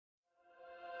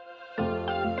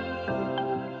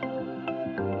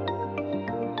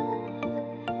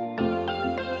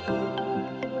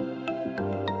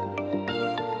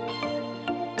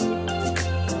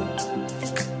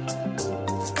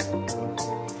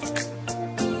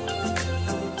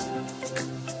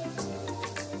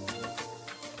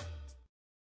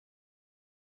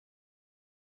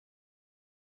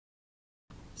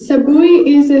Sabuhi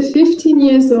is a 15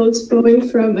 years old boy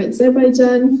from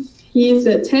Azerbaijan. He is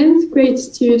a 10th grade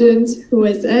student who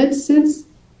has had since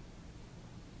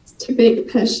two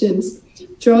big passions,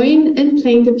 drawing and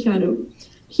playing the piano.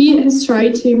 He has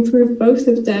tried to improve both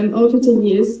of them over the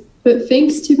years, but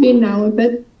thinks to be now a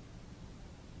better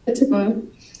player.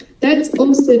 That's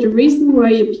also the reason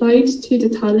why he applied to the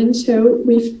talent show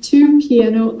with 2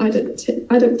 piano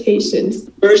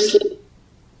adaptations. Firstly,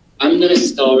 I'm going to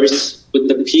start with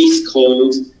the piece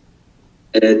called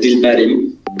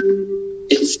Dilberim.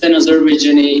 It's an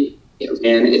Azerbaijani,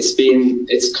 and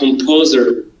its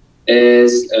composer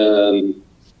is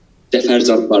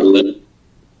Deferzad Barlı,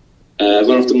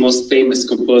 one of the most famous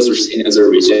composers in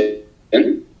Azerbaijan.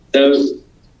 So,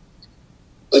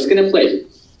 what's going to play?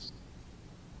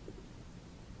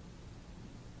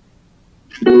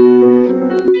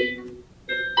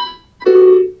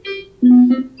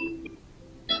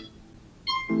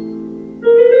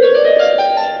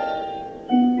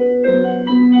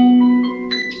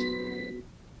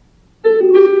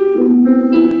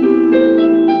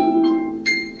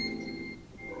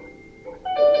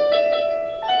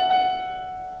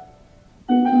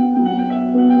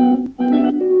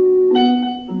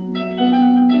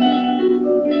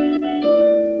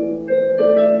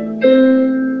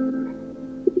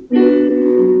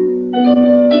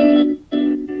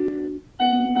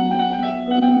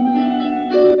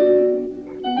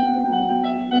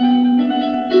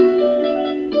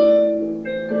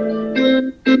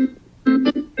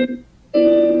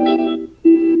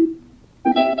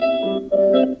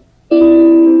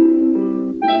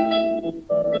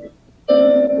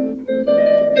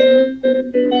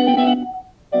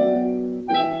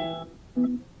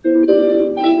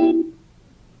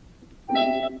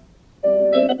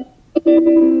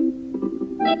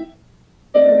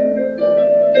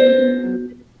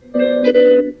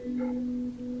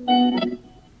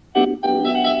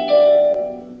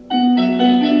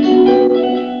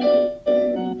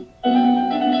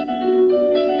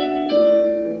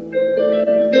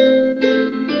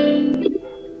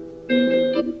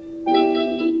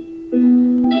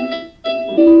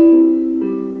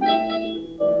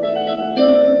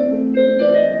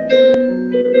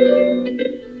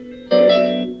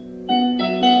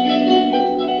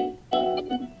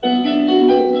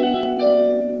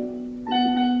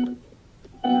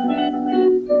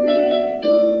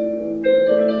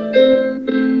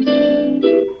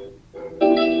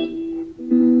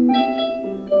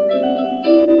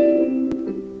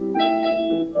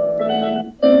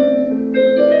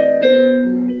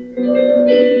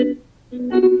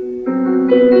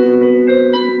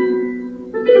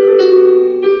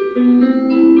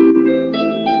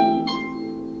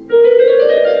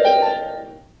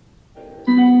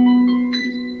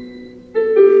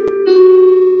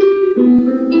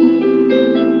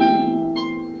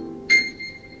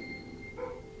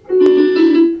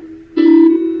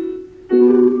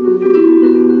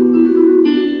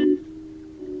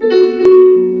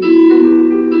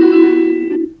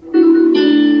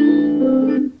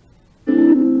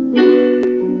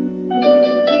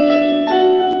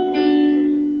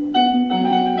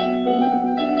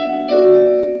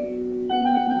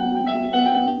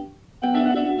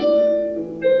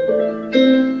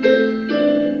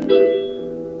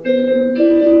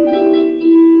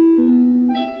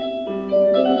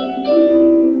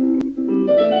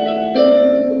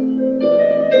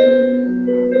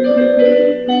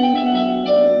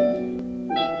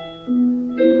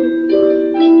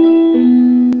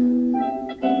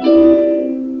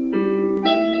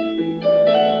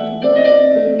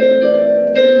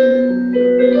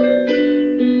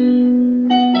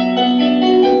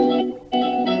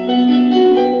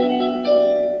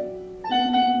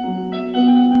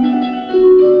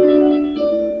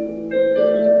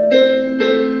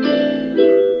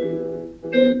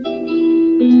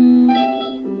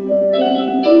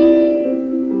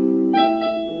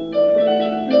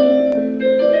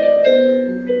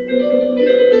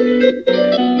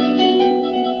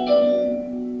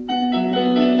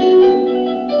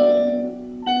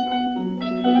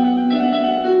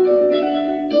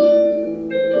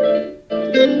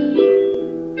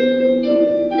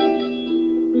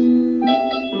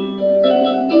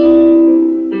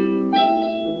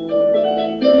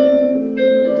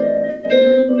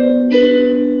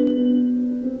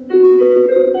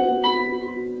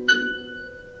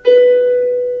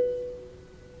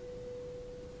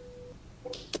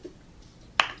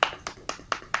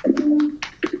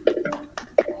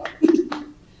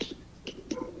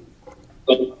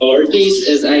 Our piece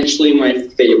is actually my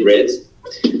favorite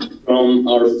from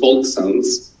our folk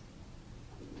songs.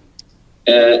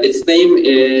 Its name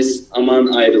is Aman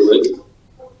Ayrılık.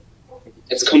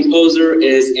 Its composer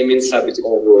is Emin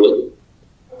Sabitoğlu.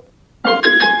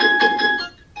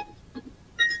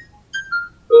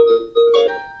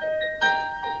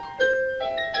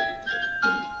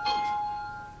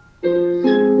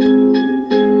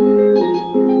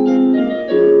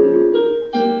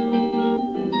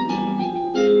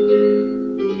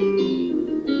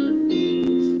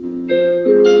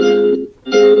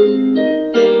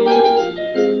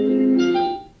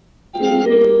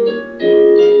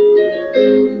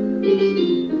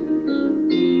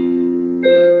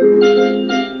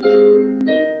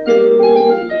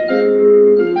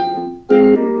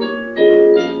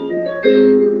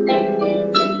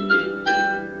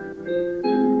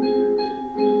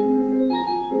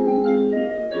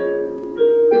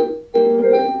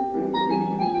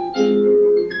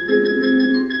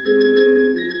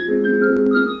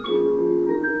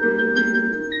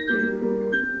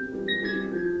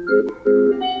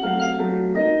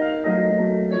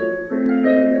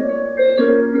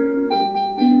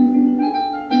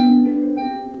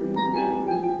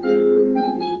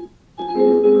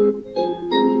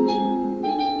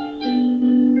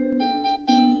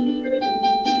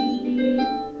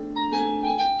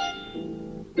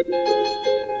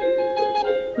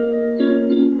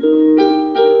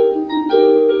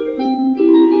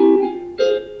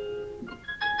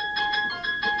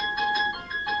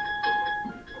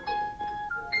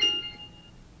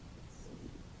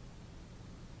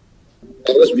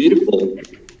 That was beautiful.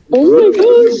 Oh my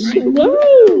gosh,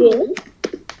 wow.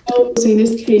 So in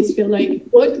this case, feel like,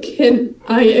 what can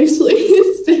I actually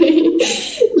say?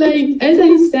 Like, as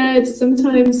I said,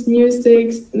 sometimes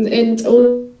music and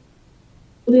all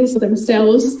this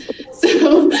themselves.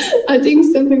 So I think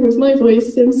something with my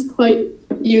voice seems quite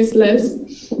useless.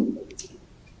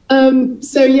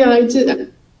 So yeah,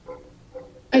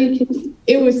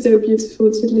 it was so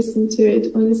beautiful to listen to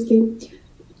it, honestly.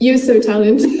 You're so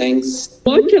talented. Thanks.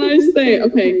 What can I say?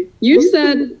 Okay, you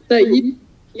said that you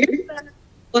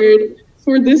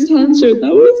for this talent show.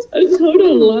 That was a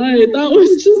total lie. That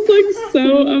was just like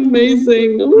so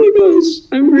amazing. Oh my gosh,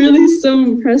 I'm really so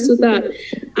impressed with that.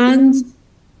 And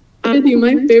I think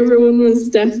my favorite one was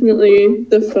definitely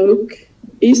the folk.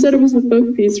 You said it was a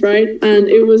folk piece, right? And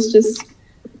it was just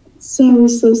so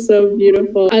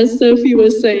beautiful. As Sophie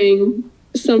was saying,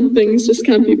 some things just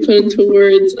can't be put into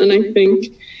words, and I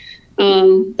think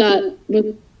that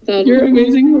with that your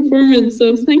amazing performance.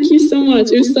 So thank you so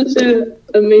much. It was such an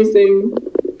amazing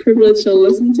privilege to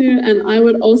listen to, and I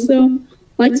would also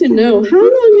like to know, how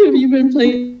long have you been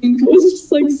playing? It was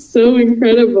just like so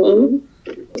incredible.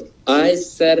 I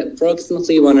said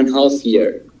approximately 1.5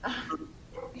 years.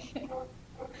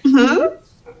 Huh?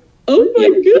 Oh my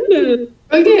goodness.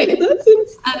 Okay, That's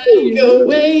insane. go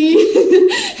away.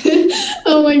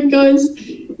 Oh my gosh.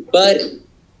 But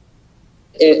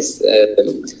it's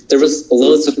there was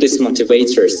loads of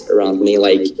dismotivators around me,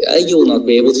 like, you will not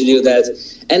be able to do that.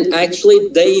 And actually,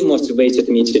 they motivated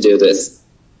me to do this.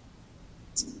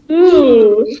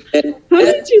 Oh, how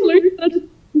did you learn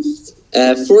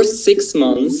that? For 6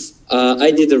 months,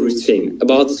 I did a routine.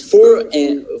 About 4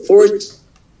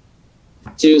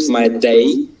 to my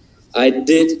day, I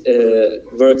did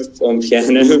work on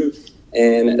piano,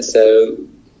 and so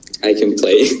I can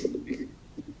play.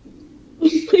 Oh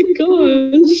my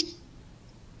gosh.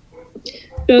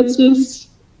 That's just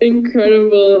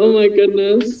incredible. Oh my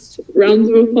goodness. Rounds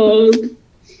of applause.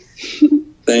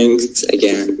 Thanks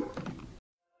again.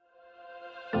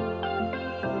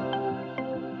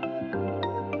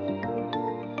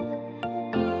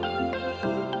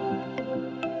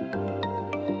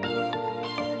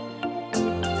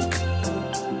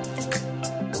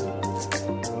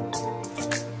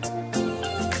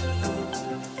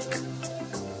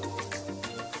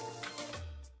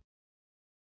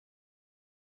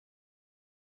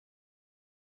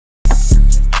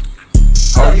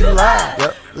 Oh, you live,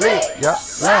 yep, lit, yep,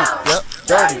 lamp, yep,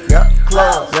 dirty, yep,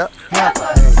 clothes, yep, hamper,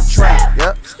 hey, trap,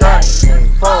 yep, stunning, hey,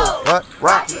 fold, what,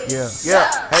 rocket, yeah,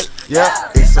 yeah, hey,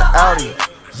 yeah, it's an Audi,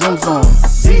 zoom zoom,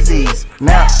 ZZ's,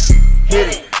 now, hit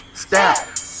it, stamp,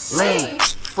 lean,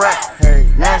 frack, hey,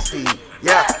 nasty,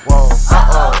 yeah, whoa,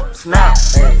 uh-oh, snap,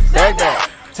 hey, bag that,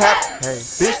 tap, hey,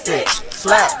 bitch stick,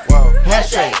 slap, whoa,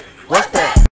 handshake, what's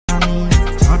that?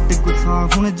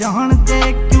 ਹੁਣ ਜਾਣਦੇ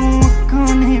ਕਿਉਂ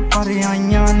ਅੱਖਾਂ ਨੇ ਪਰ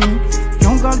ਆਈਆਂ ਨੀ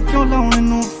ਕਿਉਂ ਗਲ ਚੋਂ ਲਾਉਣ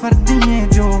ਨੂੰ ਫਰਦੀਆਂ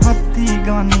ਜੋ ਹੱਥੀ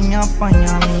ਗਾਨੀਆਂ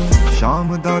ਪਾਈਆਂ ਨੀ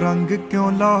ਸ਼ਾਮ ਦਾ ਰੰਗ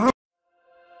ਕਿਉਂ ਲਾ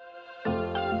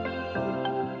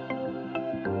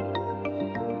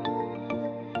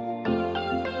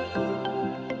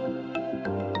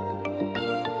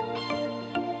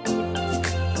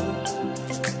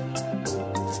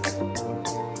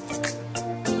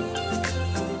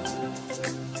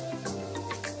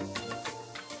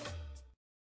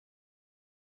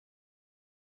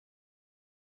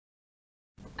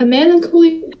A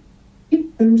melancholy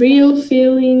and real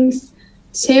feelings.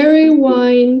 Cherry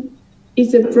wine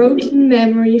is a broken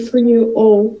memory for you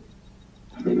all.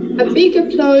 A big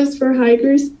applause for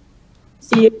Hikers.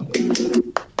 See you.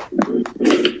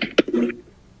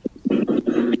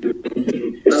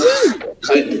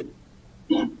 Hi.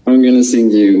 I'm gonna sing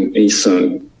you a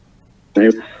song.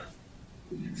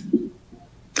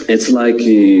 It's like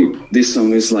this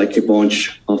song is like a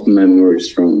bunch of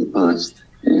memories from the past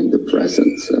and the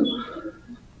present. So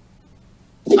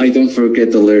I don't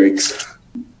forget the lyrics.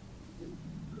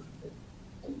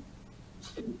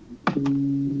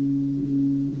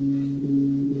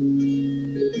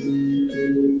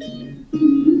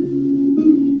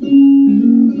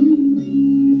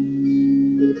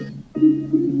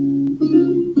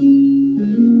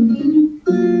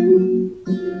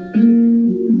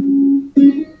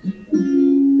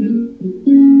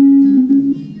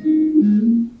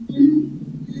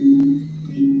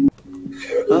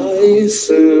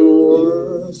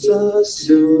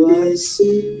 So I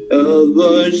see a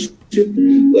bunch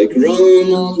like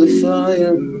run on the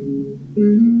fire,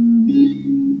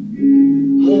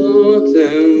 hot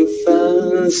and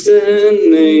fast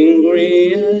and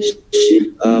angry as she.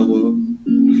 I want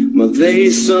my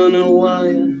face on a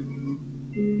wire.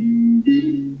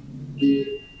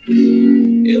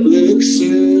 It looks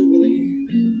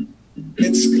ugly,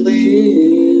 it's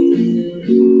clean.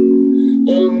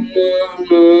 Oh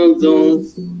mama, don't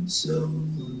think so.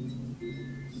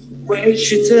 When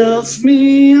she tells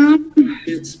me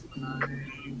it's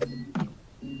mine,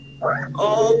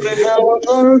 open how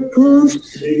our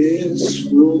close is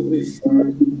will be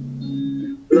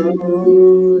fine.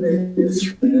 Lord, it's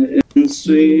red and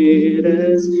sweet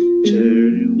as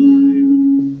cherry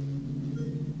wine.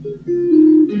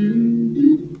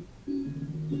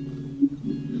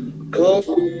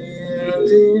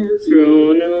 Coffee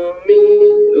thrown on me,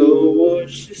 oh, what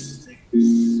she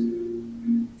thinks.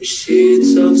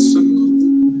 Sheets of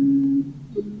some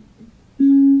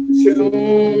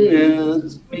thrown at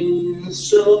me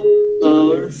so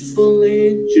powerfully,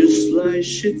 just like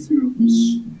she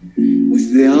throws with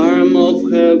the arm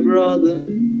of her brother.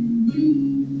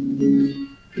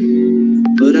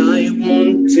 But I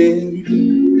wanted,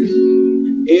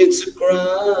 it's a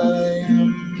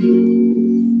crime,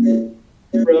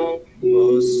 wrong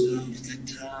most of the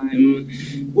time.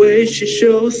 Way she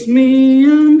shows me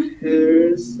I'm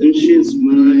hers and she's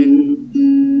mine.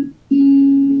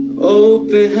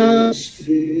 Open house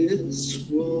fits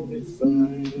will be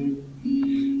fine.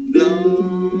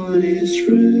 Blood is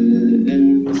red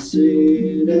and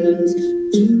sweet as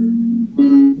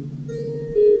wine.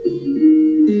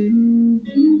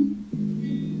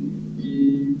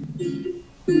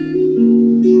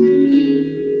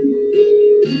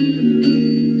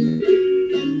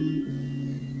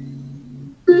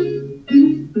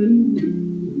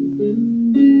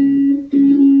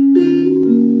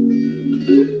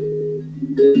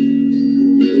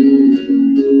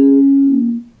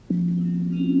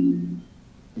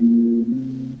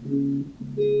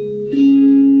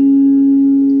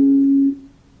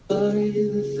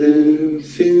 The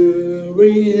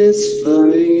furious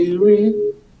fiery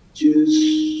juice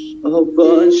a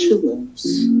bunch of loves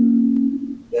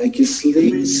like a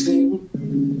sleeping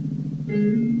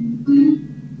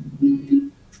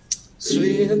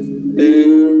sweet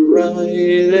and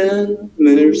right and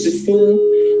merciful.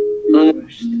 I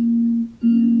watched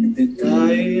at the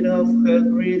tide of her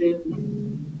breathing,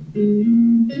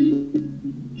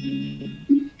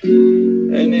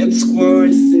 and it's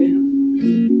worth it.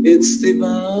 It's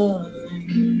divine.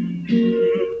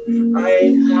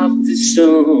 I have the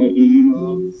song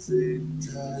of the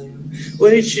time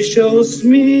when she shows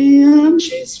me and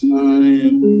she's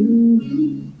mine.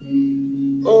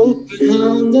 Open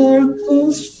hand or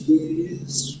closed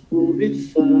fist will be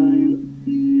fine.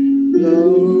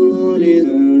 Lord is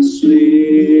as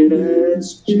sweet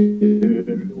as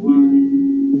cherry wine.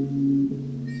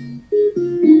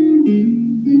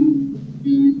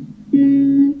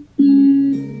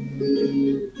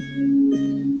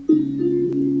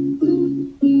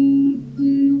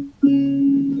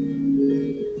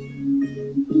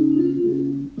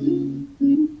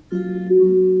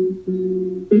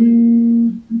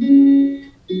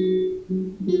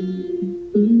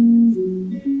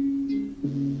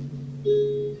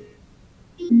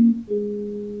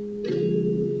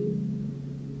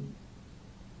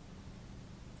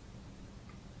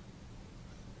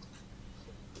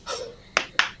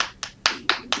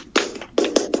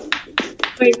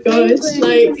 My gosh,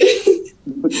 like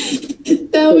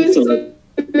that was so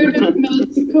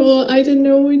magical. I don't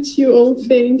know what you all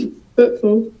think, but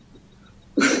cool.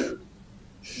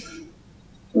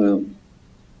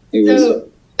 It So,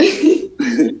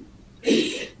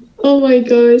 oh my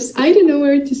gosh, I don't know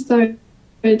where to start.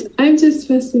 I'm just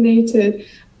fascinated.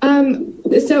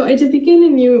 So at the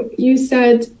beginning, you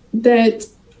said that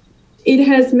it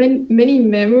has many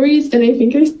memories, and I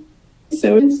think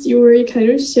so you were kind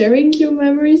of sharing your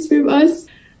memories with us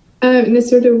in a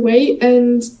sort of way,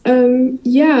 and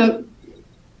yeah,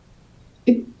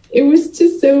 it was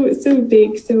just so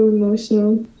big, so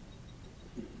emotional.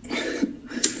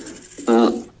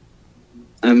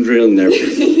 I'm real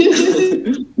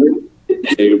nervous.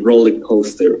 A roller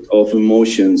coaster of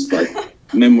emotions, like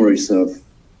memories of.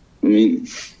 I mean,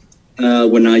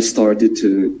 when I started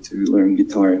to learn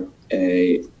guitar,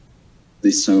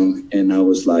 this song, and I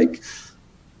was like,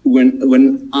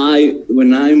 when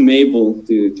I'm able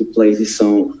to play this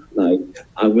song, like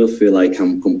I will feel like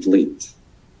I'm complete.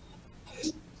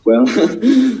 Well,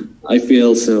 I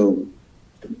feel so.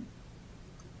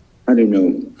 I don't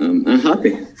know. I'm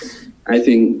happy. I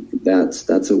think that's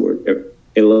a word.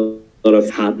 A lot of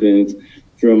happened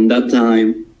from that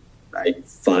time, like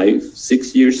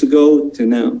 5-6 years ago to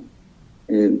now,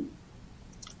 and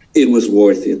it was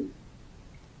worth it.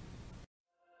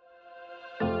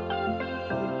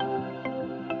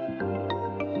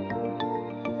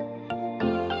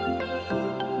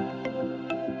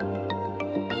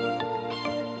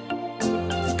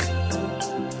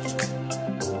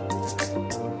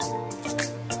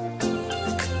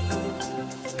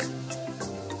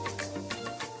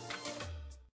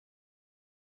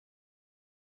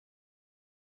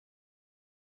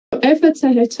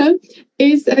 Effa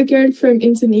is a girl from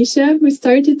Indonesia who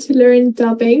started to learn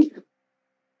dubbing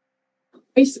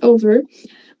voiceover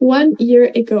 1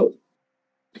 year ago.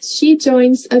 She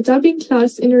joins a dubbing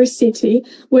class in her city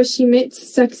where she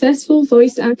meets successful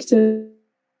voice actors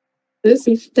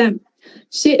with them.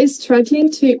 She is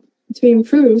struggling to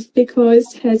improve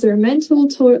because as her mentor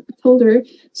told her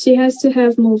she has to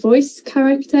have more voice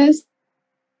characters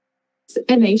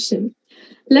and nation.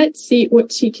 Let's see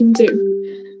what she can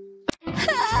do.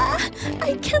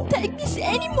 I can't take this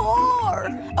anymore.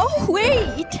 Oh,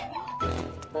 wait.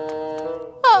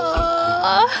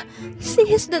 She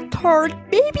is the third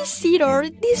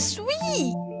babysitter this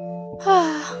week.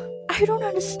 I don't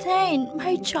understand.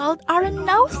 My child aren't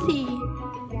naughty.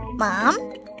 Mom,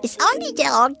 is Auntie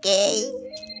Jill okay?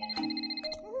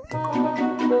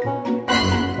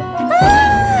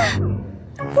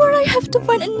 Or I have to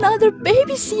find another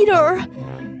babysitter.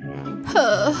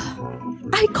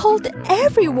 I called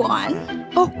everyone.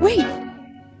 Oh, wait.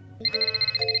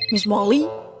 Miss Molly?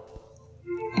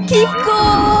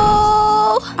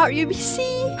 Kiko! Are you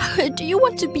busy? Do you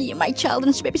want to be my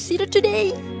children's babysitter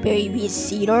today?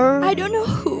 Babysitter? I don't know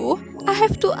who. I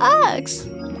have to ask.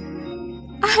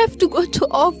 I have to go to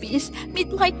office, meet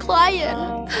my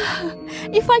client.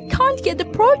 If I can't get the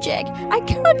project, I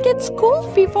cannot get school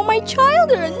fee for my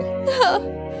children.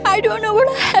 I don't know what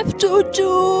I have to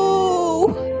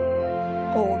do.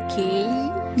 Okay.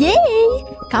 Yay!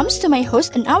 Comes to my house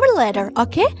an hour later,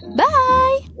 okay?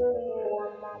 Bye!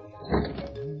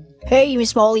 Hey,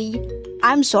 Miss Molly.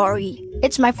 I'm sorry.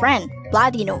 It's my friend,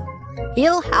 Vladino.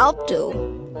 He'll help too.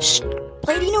 Shh,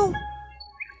 Vladino.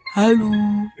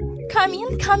 Hello. Come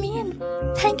in, come in.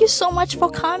 Thank you so much for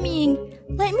coming.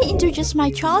 Let me introduce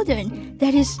my children.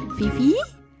 That is Vivi,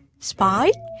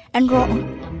 Spike, and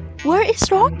Where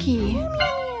is Rocky?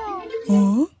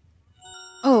 Huh?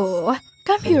 Oh,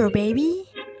 come here, baby.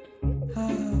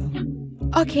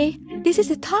 Okay, this is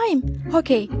the time.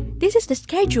 Okay, this is the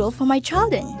schedule for my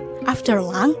children. After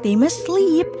lunch, they must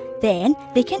sleep. Then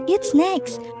they can eat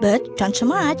snacks, but don't so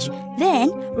much.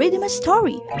 Then read them a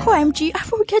story. OMG, I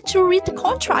forget to read the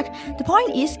contract. The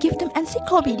point is, give them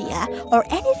encyclopedia or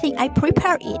anything I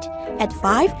prepare it. At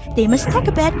 5, they must take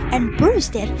a bath and brush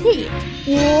their teeth.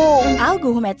 Whoa. I'll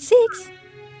go home at 6.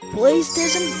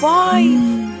 PlayStation 5.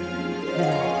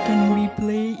 Can we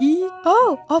play it?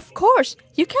 Oh, of course.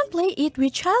 You can play it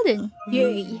with children.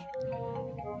 Yay.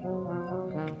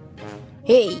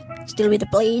 Hey, still with the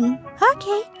plane?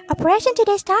 Okay, operation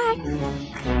today start.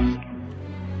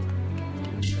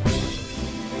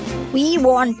 We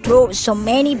won't throw so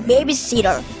many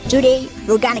babysitter. Today,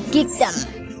 we're gonna kick them.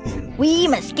 We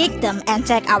must kick them and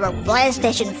take our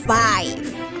PlayStation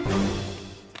 5.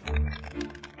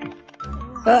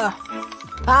 Help!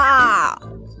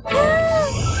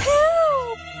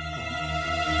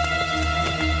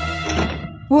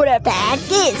 What about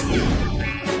this?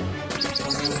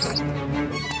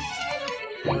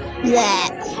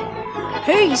 That.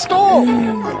 Hey, stop!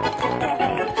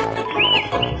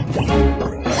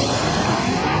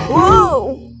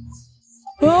 Whoa!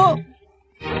 Oh.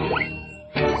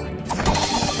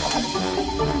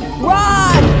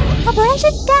 Run!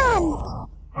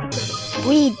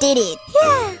 did it.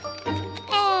 Yeah.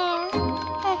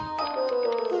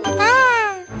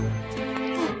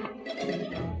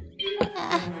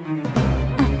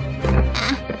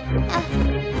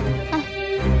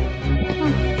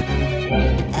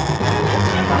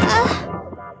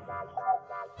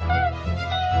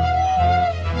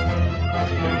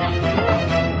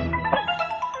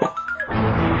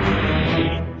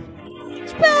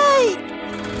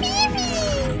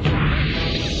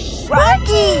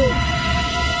 Rocky!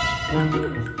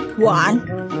 1,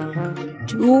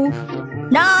 2,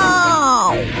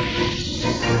 now!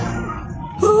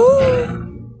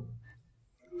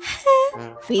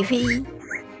 Fifi.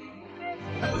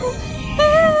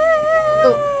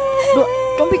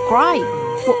 Don't be crying.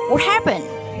 What happened?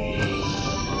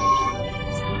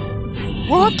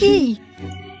 Rocky!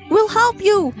 We'll help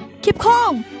you. Keep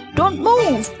calm. Don't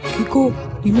move. Kiko,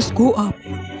 you must go up.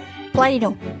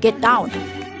 Platino, get down.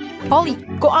 Polly,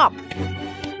 go up.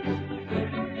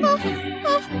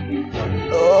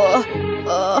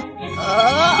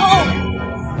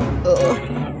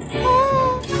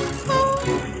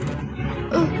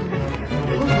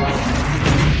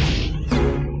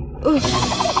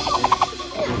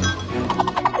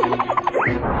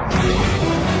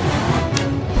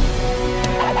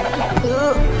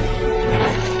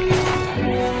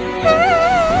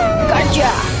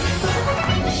 Gotcha!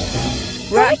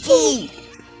 Rocky!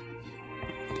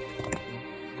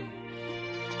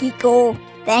 Kiko,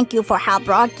 thank you for help,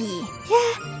 Rocky.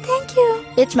 Yeah, thank you.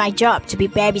 It's my job to be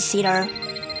babysitter.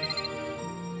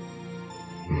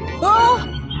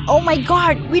 Oh my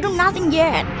god, we do nothing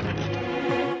yet.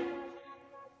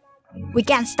 We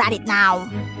can't start it now.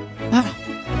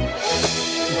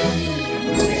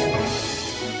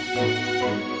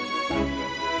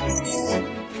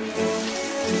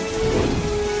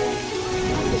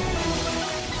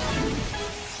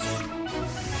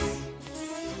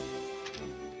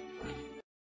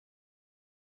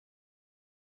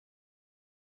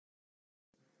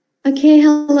 Okay,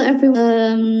 hello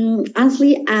everyone.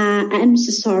 Honestly, I am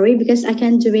so sorry because I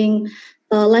can't doing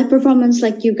live performance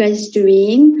like you guys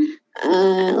doing.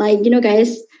 Like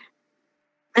guys,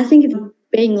 I think it's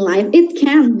being live. It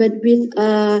can, but with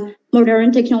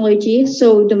modern technology,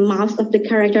 so the mouth of the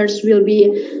characters will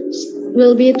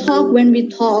be talk when we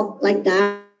talk like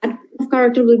that. The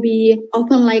character will be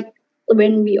open like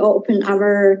when we open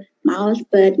our mouth.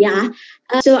 But yeah,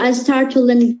 so I started to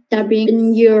learn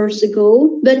dubbing years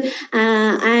ago, but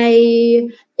I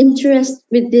interest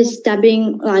with this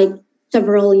dubbing like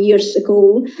several years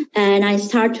ago, and I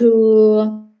start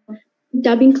to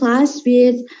dubbing class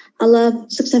with a lot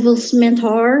of successful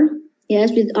mentor.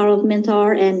 Yes, with all of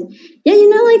mentor, and yeah,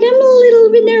 like I'm a little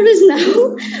bit nervous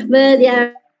now, but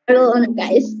yeah, roll on,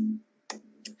 guys.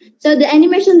 So the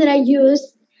animation that I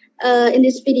used in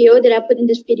this video, that I put in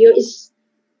this video, is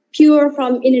pure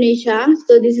from Indonesia.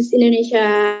 So this is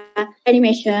Indonesia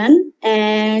animation,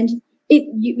 and it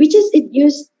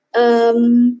used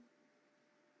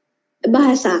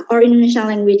bahasa or Indonesian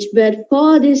language. But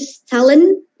for this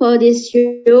talent, for this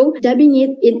show, dubbing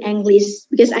it in English,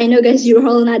 because I know, guys, you're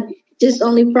all not just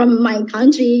only from my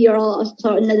country, you're all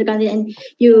also another country, and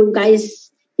you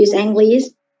guys use English.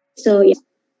 So yeah.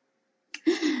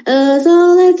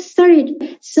 So let's start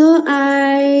it. So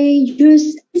I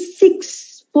use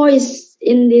 6 voice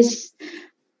in this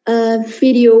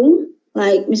video,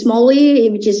 like Miss Molly,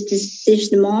 which is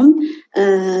the mom,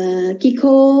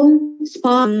 Kiko,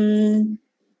 Spot,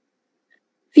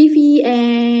 Fifi,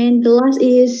 and the last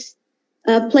is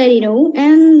Platino,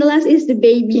 and the last is the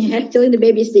baby. Actually, the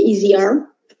baby is the easier.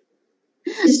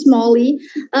 Miss Molly,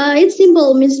 it's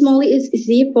simple. Miss Molly is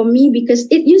easy for me because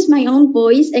it used my own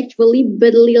voice actually,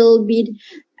 but a little bit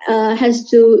has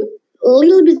to a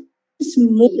little bit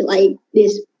smooth like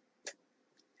this.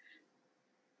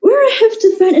 Where I have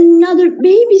to find another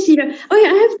babysitter. Oh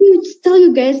yeah, I have to tell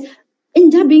you guys, in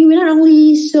dubbing we not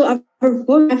only show our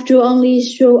voice, we have to only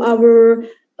show our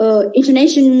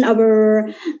intonation, our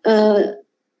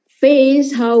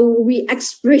face, how we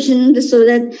expression, so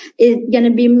that it's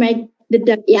gonna be make the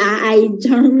dub. Yeah, I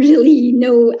don't really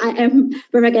know I am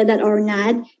perfect at that or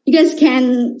not. You guys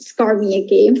can score me,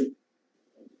 okay?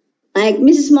 Like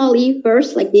Mrs. Molly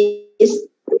first, like this.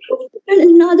 And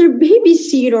another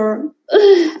babysitter.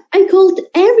 I called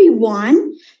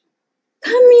everyone.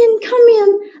 Come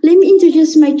in. Let me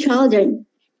introduce my children.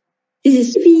 This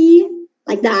is Fifi,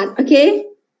 like that, okay?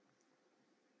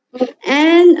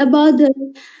 And about the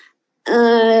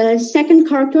second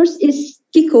characters is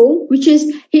Kiko, which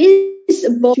is he is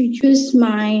about to choose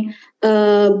my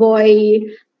boy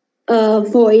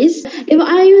voice. If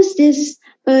I use this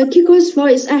Kiko's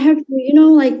voice, I have to,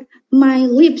 like my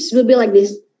lips will be like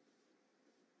this.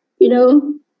 you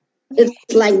know,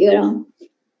 it's like, you know,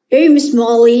 hey, Miss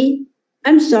Molly,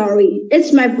 I'm sorry.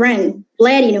 It's my friend,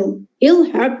 Platinum. He'll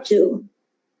help too.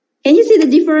 Can you see the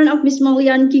difference of Miss Molly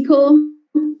and Kiko?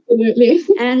 Absolutely.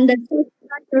 And the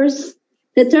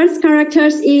third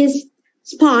characters is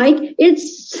Spike.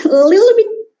 It's a little bit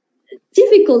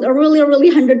difficult, or really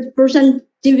 100%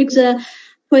 difficult.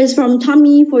 Voice from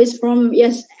Tommy, voice from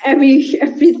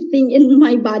everything in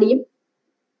my body.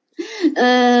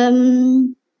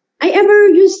 I ever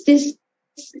use this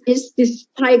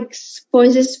Spike's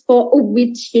voices for a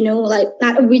witch, you know, like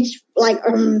not a witch like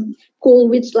cool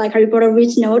witch like Harry Potter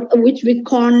witch, not a witch with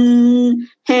corn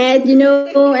head, you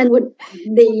know, and what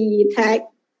they tag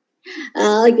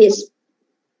like this.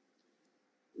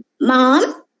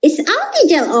 Mom, is Auntie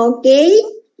Jill okay?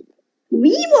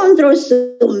 We won't throw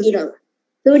some either.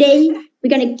 Today we're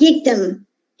gonna kick them.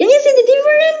 Can you see the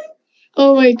difference?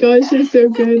 Oh my gosh, you're so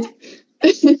good.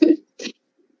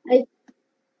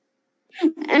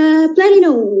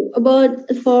 Platino, about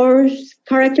 4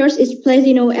 characters is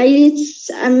Platino.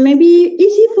 It's maybe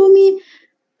easy for me,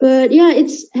 but yeah, it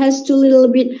has to make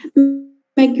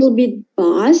a little bit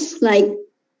bass, like,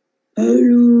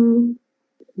 hello,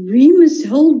 we must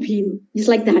help him. It's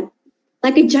like that,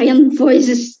 like a giant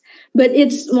voices, but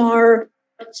it's more.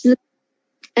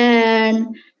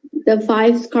 And the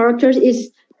 5 characters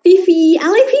is Fifi. I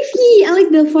like Fifi. I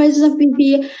like the voices of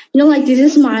Fifi. You know, like this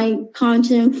is my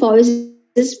content voice.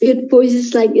 This good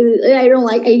voices, like I don't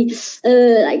like. I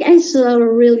so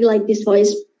really like this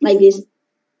voice, like this.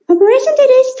 Operation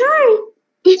today start.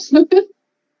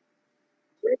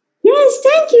 Yes,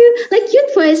 thank you. Like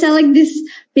cute voice. I like this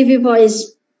Fifi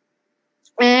voice.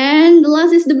 And the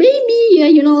last is the baby. Yeah,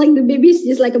 you know, like the baby is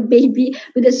just like a baby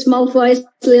with a small voice,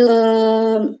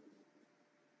 little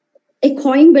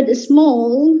echoing but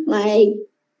small, like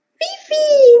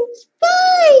Fifi,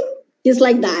 Spike, just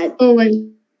like that. Oh my.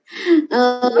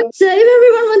 So if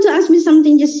everyone wants to ask me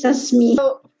something, just ask me.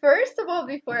 So first of all,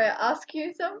 before I ask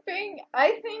you something,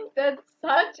 I think that's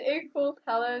such a cool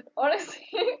talent. Honestly,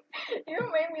 you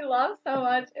made me laugh so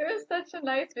much. It was such a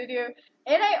nice video.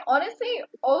 And I honestly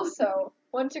also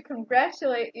want to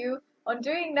congratulate you on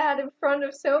doing that in front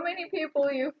of so many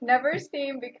people you've never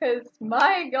seen, because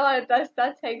my god,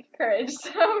 that takes courage.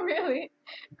 So really,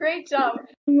 great job.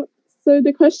 So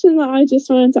the question that I just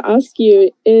wanted to ask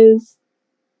you is,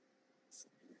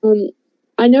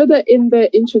 I know that in the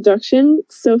introduction,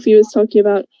 Sophie was talking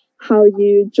about how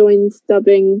you joined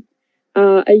dubbing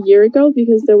a year ago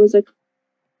because there was a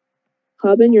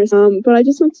club in your but I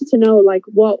just wanted to know, like,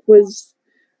 what was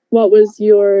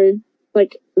your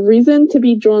like reason to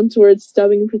be drawn towards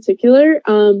dubbing in particular?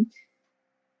 And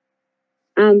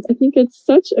I think it's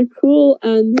such a cool,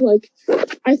 and like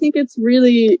I think it's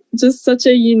really just such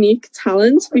a unique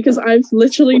talent because I've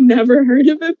literally never heard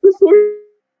of it before.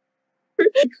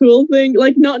 Cool thing,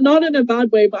 like not in a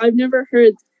bad way, but I've never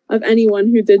heard of anyone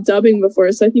who did dubbing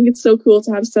before, so I think it's so cool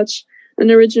to have such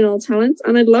an original talent,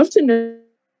 and I'd love to know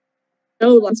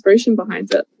the inspiration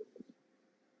behind it.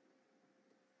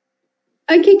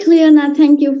 Okay, Cleona,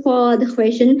 thank you for the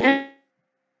question. I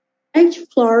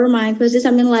explore my process.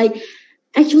 I mean, like,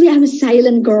 actually, I'm a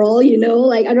silent girl, you know,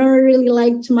 like I don't really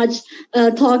like too much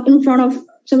talk in front of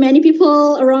so many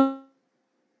people around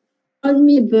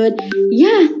me, but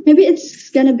yeah, maybe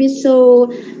it's gonna be so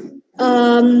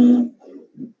fun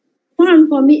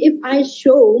for me if I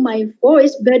show my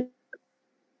voice, but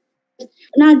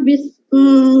not with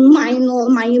my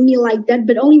me like that,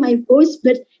 but only my voice.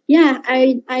 But yeah,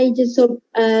 I just hope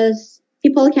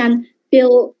people can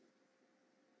feel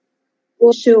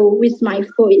show with my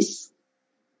voice.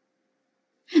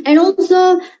 And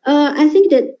also I think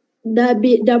that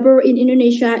the dubber in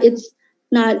Indonesia, it's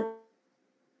not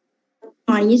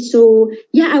nice, so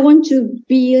yeah, I want to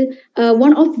be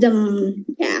one of them.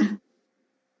 Yeah.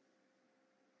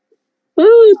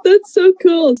 Oh, that's so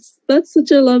cool. That's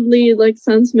such a lovely like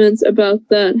sentiment about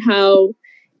that, how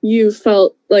you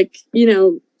felt like, you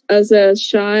know, as a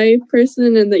shy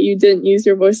person and that you didn't use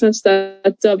your voice much,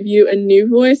 that dubbed you a new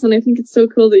voice. And I think it's so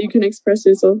cool that you can express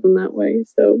yourself in that way.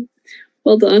 So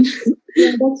well done.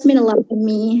 Yeah, that's mean a lot to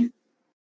me.